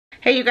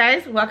Hey you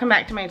guys, welcome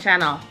back to my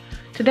channel.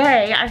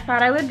 Today I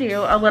thought I would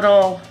do a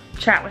little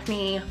chat with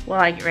me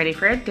while I get ready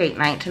for a date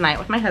night tonight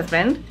with my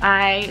husband.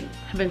 I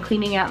have been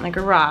cleaning out in the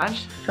garage,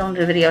 filmed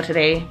a video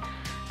today,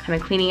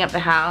 kind of cleaning up the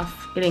house,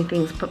 getting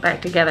things put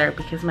back together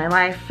because my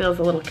life feels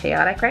a little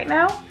chaotic right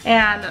now,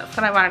 and that's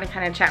what I wanted to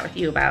kind of chat with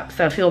you about.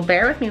 So if you'll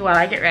bear with me while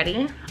I get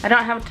ready. I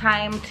don't have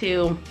time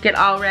to get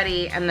all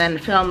ready and then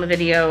film a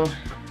video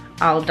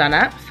all done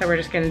up, so we're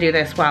just gonna do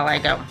this while I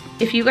go.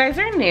 If you guys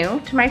are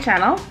new to my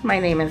channel, my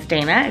name is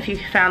Dayna. If you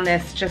found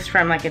this just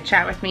from like a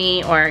chat with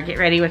me or get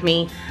ready with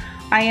me,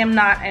 I am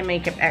not a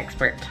makeup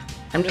expert.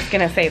 I'm just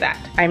gonna say that.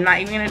 I'm not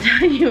even gonna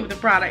tell you the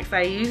products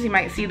I use. You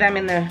might see them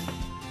in the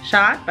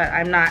shot, but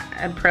I'm not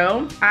a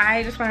pro.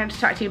 I just wanted to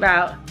talk to you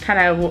about kind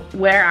of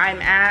where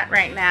I'm at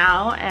right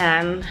now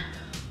and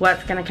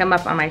what's gonna come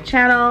up on my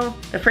channel.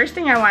 The first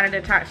thing I wanted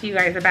to talk to you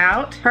guys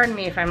about, pardon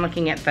me if I'm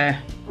looking at the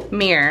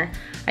mirror,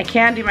 I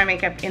can do my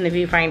makeup in the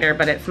viewfinder,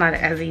 but it's not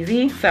as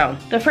easy. So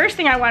the first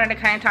thing I wanted to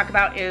kind of talk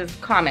about is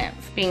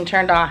comments being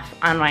turned off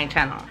on my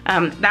channel.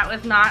 That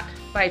was not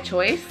by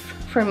choice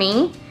for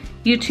me.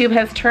 YouTube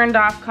has turned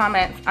off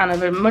comments on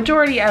a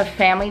majority of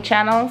family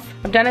channels.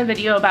 I've done a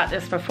video about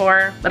this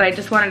before, but I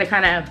just wanted to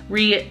kind of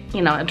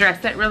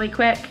address it really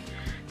quick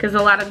because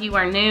a lot of you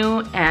are new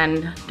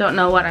and don't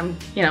know what I'm,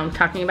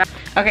 talking about.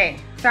 Okay,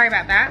 sorry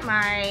about that.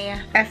 My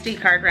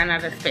SD card ran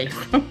out of space.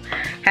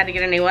 Had to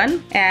get a new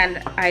one,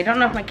 and I don't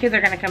know if my kids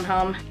are gonna come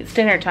home. It's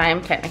dinner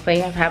time,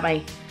 technically. I've had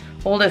my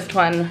oldest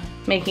one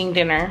making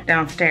dinner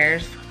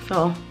downstairs,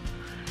 so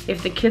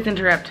if the kids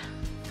interrupt,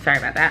 sorry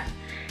about that.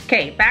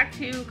 Okay, back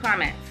to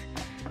comments.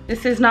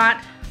 This is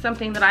not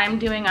something that I'm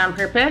doing on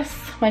purpose.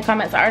 My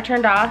comments are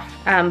turned off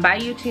by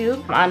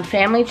YouTube. On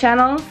family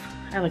channels,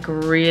 I look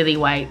really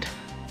white.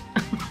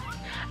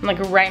 I'm like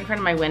right in front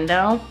of my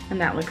window,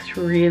 and that looks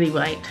really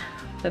white.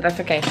 But that's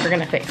okay, we're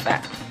gonna fix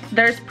that.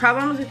 There's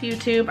problems with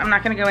YouTube. I'm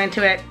not gonna go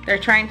into it. They're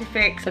trying to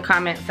fix the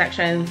comment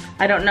sections.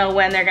 I don't know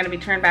when they're gonna be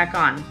turned back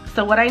on.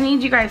 So what I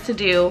need you guys to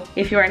do,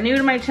 if you are new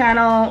to my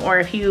channel, or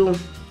if you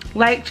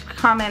liked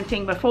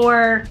commenting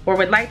before, or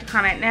would like to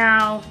comment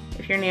now,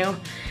 if you're new,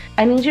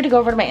 I need you to go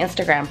over to my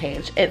Instagram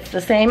page. It's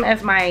the same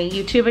as my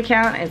YouTube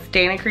account. It's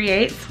Dayna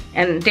Creates,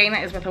 and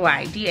Dayna is with a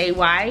Y,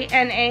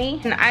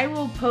 D-A-Y-N-A. And I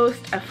will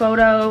post a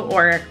photo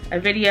or a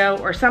video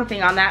or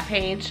something on that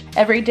page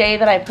every day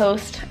that I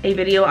post a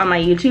video on my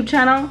YouTube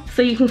channel,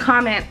 so you can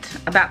comment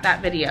about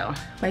that video.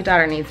 My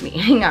daughter needs me,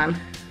 hang on.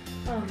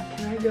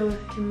 Can I go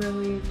with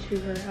Kimberly to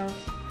her house,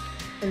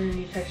 and then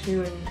you text me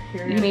when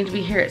you're You need to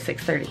be here at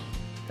 6:30.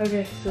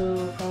 Okay, so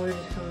we'll probably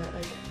just come at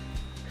like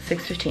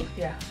 6:15.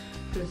 Yeah.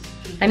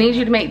 I need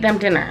you to make them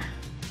dinner.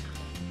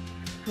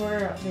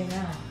 Where are they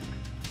now?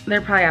 They're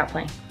probably out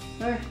playing.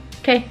 Okay.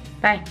 Okay,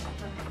 bye.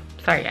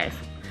 Sorry guys.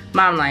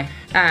 Mom life.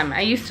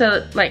 I used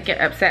to like get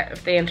upset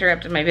if they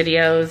interrupted my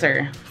videos,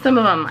 or some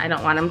of them I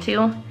don't want them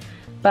to,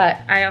 but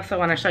I also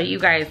want to show you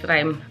guys that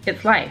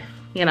it's life,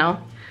 I'm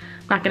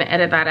not gonna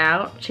edit that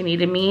out. She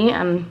needed me,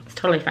 and it's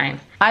totally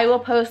fine. I will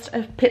post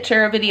a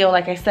picture or video,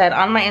 like I said,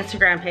 on my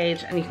Instagram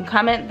page, and you can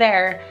comment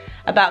there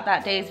about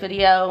that day's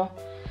video.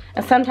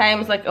 And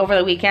sometimes, like over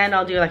the weekend,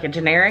 I'll do like a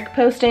generic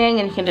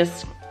posting, and you can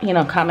just,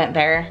 comment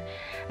there.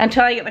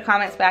 Until I get the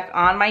comments back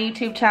on my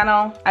YouTube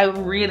channel, I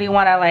really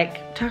wanna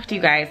like talk to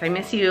you guys. I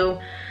miss you.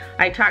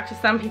 I talk to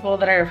some people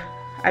that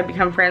I've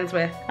become friends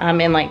with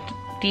in like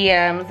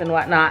DMs and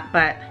whatnot,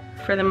 but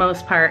for the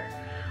most part,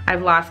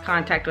 I've lost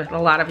contact with a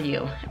lot of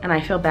you, and I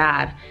feel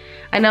bad.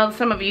 I know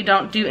some of you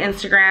don't do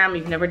Instagram,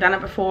 you've never done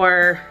it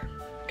before,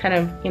 kind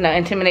of,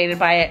 intimidated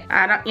by it.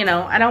 I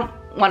don't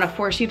want to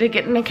force you to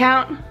get an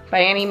account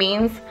by any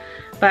means,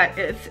 but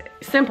it's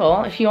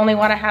simple. If you only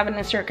want to have an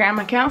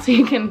Instagram account so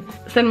you can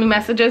send me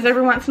messages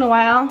every once in a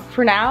while,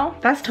 for now,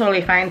 that's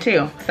totally fine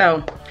too.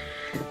 So,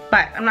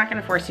 but I'm not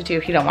gonna force you to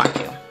if you don't want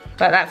to.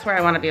 But that's where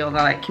I want to be able to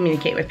like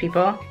communicate with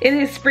people. It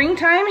is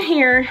springtime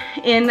here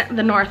in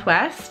the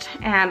Northwest,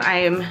 and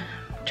I'm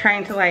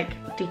trying to like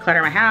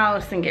declutter my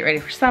house and get ready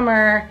for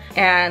summer,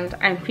 and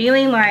I'm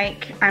feeling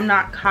like I'm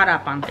not caught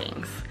up on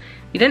things.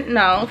 You didn't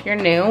know, if you're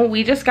new,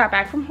 we just got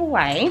back from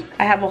Hawaii.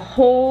 I have a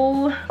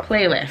whole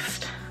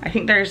playlist. I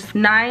think there's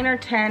 9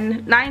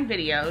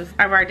 videos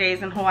of our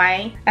days in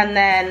Hawaii. And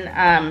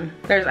then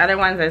there's other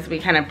ones as we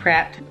kind of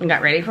prepped and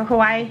got ready for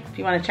Hawaii, if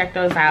you wanna check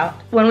those out.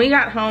 When we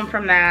got home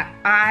from that,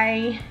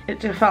 it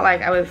just felt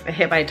like I was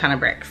hit by a ton of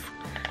bricks.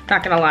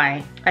 Not gonna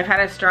lie. I've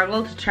had a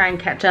struggle to try and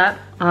catch up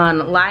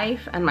on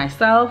life and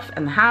myself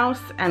and the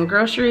house and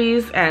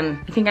groceries, and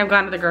I think I've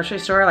gone to the grocery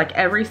store like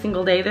every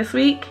single day this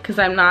week because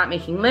I'm not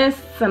making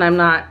lists, and I'm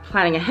not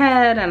planning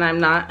ahead, and I'm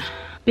not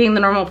being the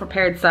normal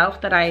prepared self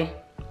that I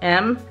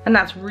am, and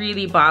that's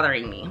really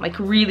bothering me, like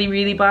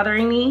really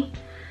bothering me.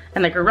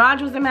 And the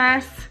garage was a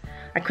mess.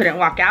 I couldn't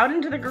walk out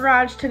into the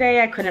garage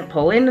today. I couldn't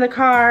pull into the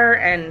car,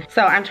 and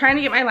so I'm trying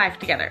to get my life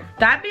together.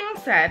 That being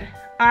said,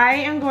 I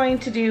am going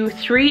to do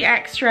 3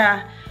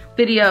 extra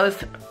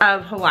videos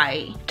of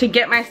Hawaii to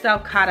get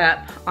myself caught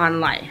up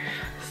on life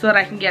so that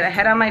I can get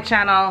ahead on my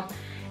channel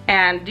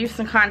and do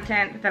some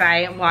content that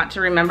I want to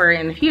remember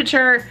in the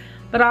future,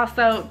 but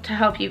also to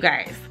help you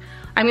guys.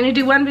 I'm gonna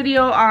do one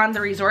video on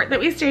the resort that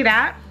we stayed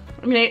at.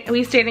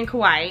 We stayed in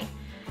Kauai.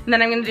 And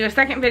then I'm gonna do a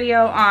second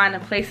video on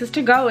places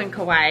to go in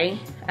Kauai,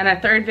 and a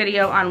third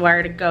video on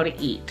where to go to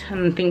eat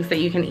and things that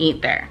you can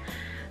eat there.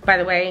 By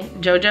the way,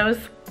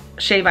 JoJo's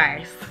shave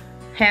ice.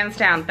 Hands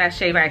down, best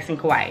shave ice in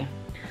Kauai.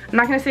 I'm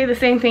not gonna say the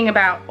same thing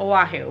about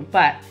Oahu,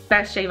 but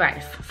best shave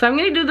ice. So I'm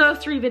gonna do those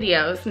 3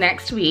 videos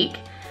next week,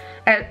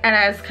 and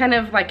as kind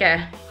of like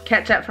a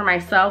catch up for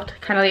myself, to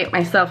kind of get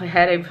myself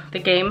ahead of the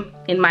game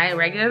in my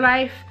regular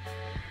life.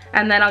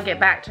 And then I'll get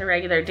back to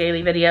regular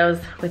daily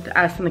videos with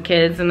us and the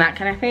kids and that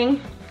kind of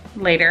thing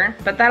later,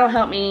 but that'll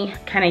help me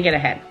kind of get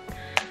ahead.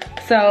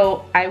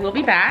 So I will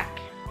be back.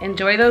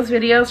 Enjoy those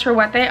videos for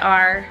what they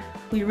are.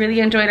 We really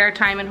enjoyed our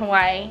time in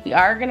Hawaii. We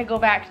are gonna go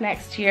back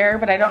next year,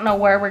 but I don't know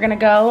where we're gonna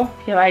go.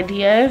 If you have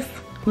ideas,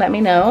 let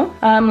me know.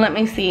 Let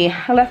me see,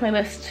 I left my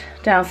list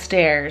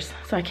downstairs,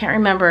 so I can't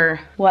remember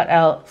what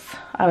else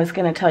I was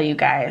gonna tell you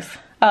guys.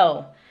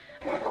 Oh,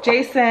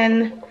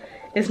 Jason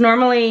is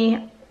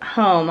normally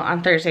home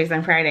on Thursdays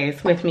and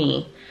Fridays with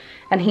me,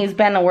 and he's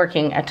been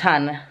working a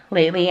ton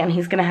lately, and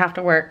he's gonna have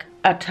to work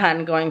a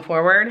ton going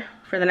forward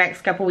for the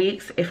next couple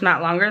weeks, if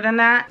not longer than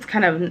that. It's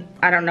kind of,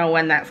 I don't know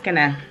when that's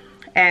gonna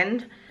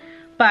end,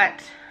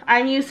 but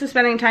I'm used to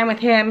spending time with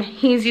him.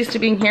 He's used to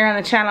being here on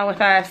the channel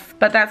with us,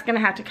 but that's gonna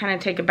have to kind of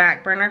take a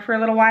back burner for a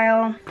little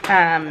while,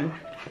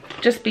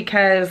 just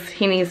because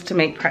he needs to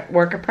make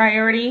work a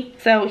priority.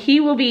 So he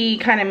will be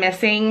kind of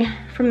missing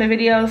from the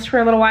videos for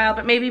a little while,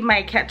 but maybe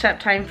my catch-up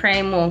time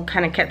frame will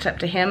kind of catch up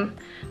to him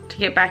to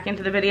get back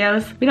into the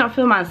videos. We don't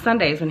film on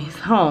Sundays when he's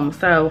home,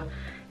 so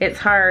it's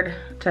hard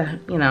to,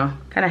 you know,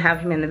 kind of have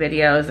him in the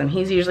videos, and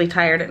he's usually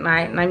tired at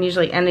night, and I'm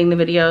usually ending the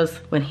videos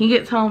when he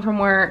gets home from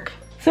work.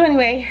 So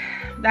anyway,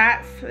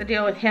 that's the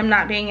deal with him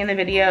not being in the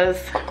videos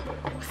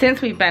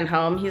since we've been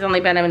home. He's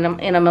only been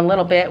in them a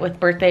little bit with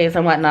birthdays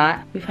and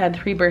whatnot. We've had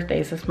 3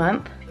 birthdays this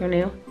month. You're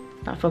new?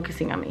 Not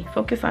focusing on me.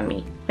 Focus on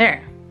me.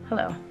 There.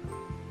 Hello.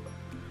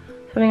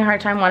 Having a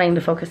hard time wanting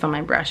to focus on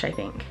my brush, I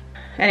think.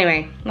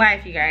 Anyway,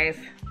 life, you guys.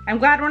 I'm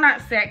glad we're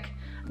not sick.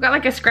 I've got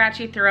like a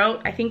scratchy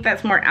throat. I think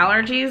that's more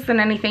allergies than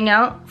anything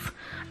else.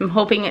 I'm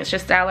hoping it's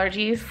just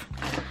allergies.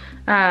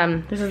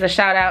 This is a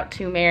shout out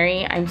to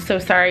Mary. I'm so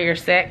sorry you're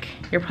sick.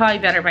 You're probably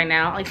better by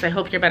now. At least I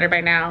hope you're better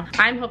by now.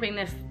 I'm hoping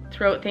this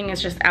throat thing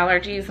is just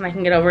allergies and I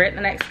can get over it in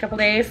the next couple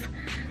days.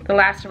 The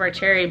last of our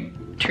cherry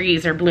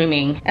trees are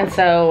blooming, and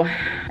so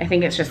I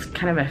think it's just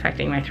kind of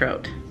affecting my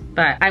throat.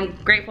 But I'm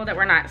grateful that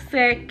we're not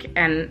sick,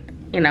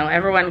 and you know,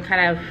 everyone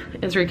kind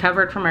of is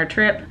recovered from our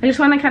trip. I just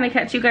want to kind of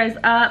catch you guys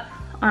up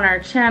on our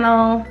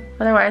channel.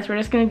 Otherwise, we're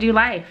just gonna do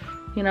life,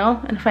 you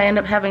know? And if I end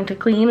up having to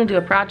clean and do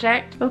a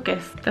project,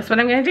 focus. That's what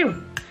I'm gonna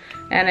do.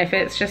 And if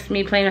it's just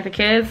me playing with the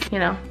kids, you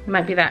know, it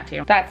might be that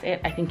too. That's it,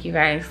 I think, you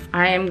guys.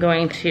 I am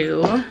going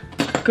to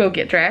go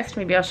get dressed.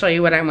 Maybe I'll show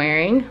you what I'm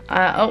wearing.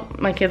 Oh,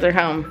 my kids are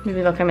home.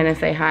 Maybe they'll come in and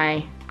say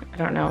hi. I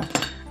don't know.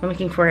 I'm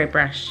looking for a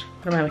brush.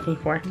 What am I looking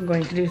for? I'm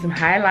going to do some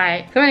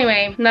highlight. So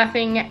anyway,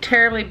 nothing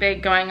terribly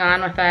big going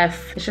on with us.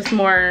 It's just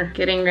more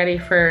getting ready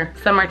for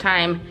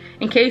summertime.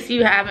 In case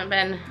you haven't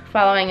been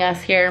following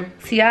us here,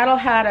 Seattle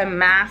had a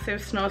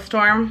massive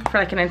snowstorm for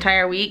like an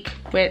entire week,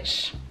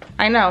 which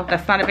I know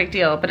that's not a big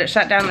deal, but it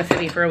shut down the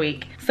city for a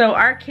week. So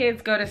our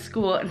kids go to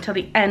school until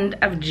the end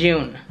of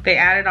June. They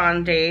added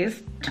on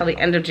days till the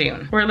end of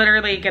June. We're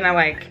literally gonna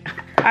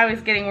I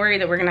was getting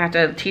worried that we're gonna have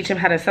to teach them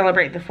how to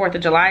celebrate the 4th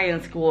of July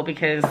in school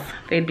because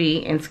they'd be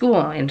in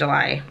school in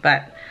July.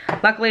 But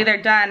luckily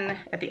they're done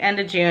at the end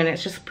of June.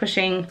 It's just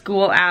pushing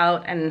school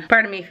out, and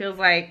part of me feels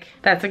like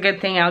that's a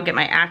good thing. I'll get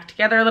my act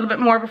together a little bit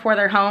more before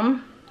they're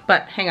home.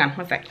 But hang on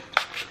one sec.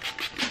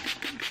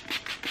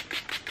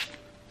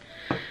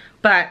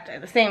 But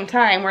at the same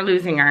time, we're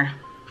losing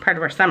part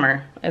of our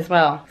summer as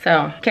well.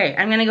 So, okay,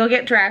 I'm gonna go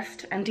get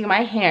dressed and do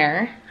my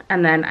hair,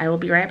 and then I will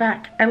be right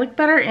back. I look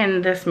better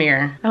in this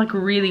mirror. I look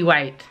really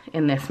white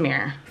in this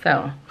mirror.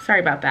 So, sorry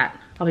about that.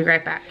 I'll be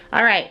right back.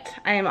 All right,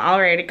 I am all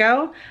ready to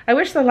go. I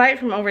wish the light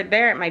from over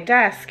there at my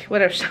desk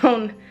would have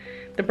shown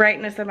the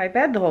brightness of my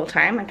bed the whole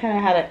time. I kind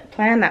of had it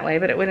planned that way,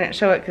 but it wouldn't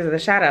show it because of the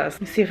shadows.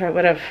 Let me see if I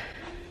would have.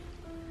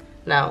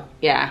 No,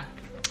 yeah.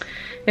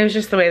 It was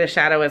just the way the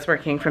shadow was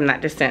working from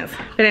that distance.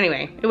 But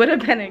anyway, it would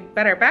have been a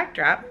better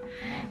backdrop.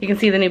 You can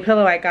see the new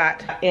pillow I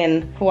got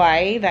in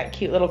Hawaii, that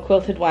cute little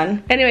quilted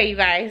one. Anyway, you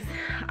guys,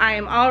 I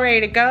am all ready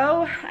to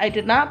go. I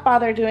did not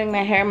bother doing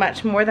my hair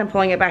much more than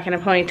pulling it back in a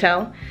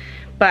ponytail,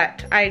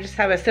 but I just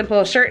have a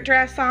simple shirt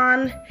dress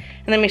on.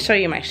 And let me show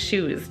you my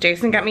shoes.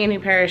 Jason got me a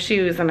new pair of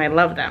shoes and I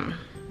love them.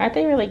 Aren't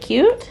they really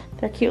cute?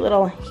 They're cute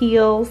little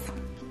heels.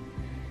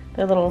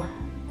 They're little,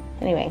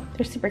 anyway,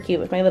 they're super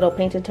cute with my little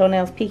painted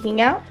toenails peeking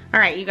out. All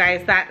right, you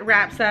guys, that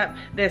wraps up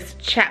this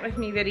chat with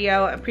me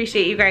video. I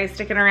appreciate you guys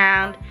sticking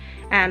around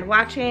and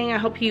watching. I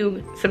hope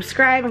you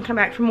subscribe and come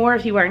back for more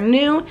if you are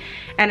new.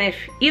 And if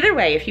either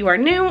way, if you are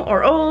new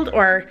or old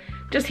or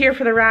just here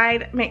for the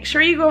ride, make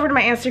sure you go over to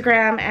my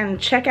Instagram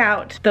and check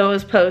out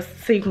those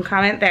posts so you can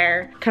comment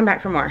there. Come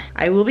back for more.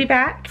 I will be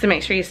back, so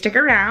make sure you stick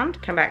around.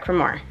 Come back for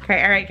more.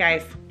 Okay, all right,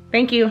 guys.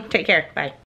 Thank you. Take care. Bye.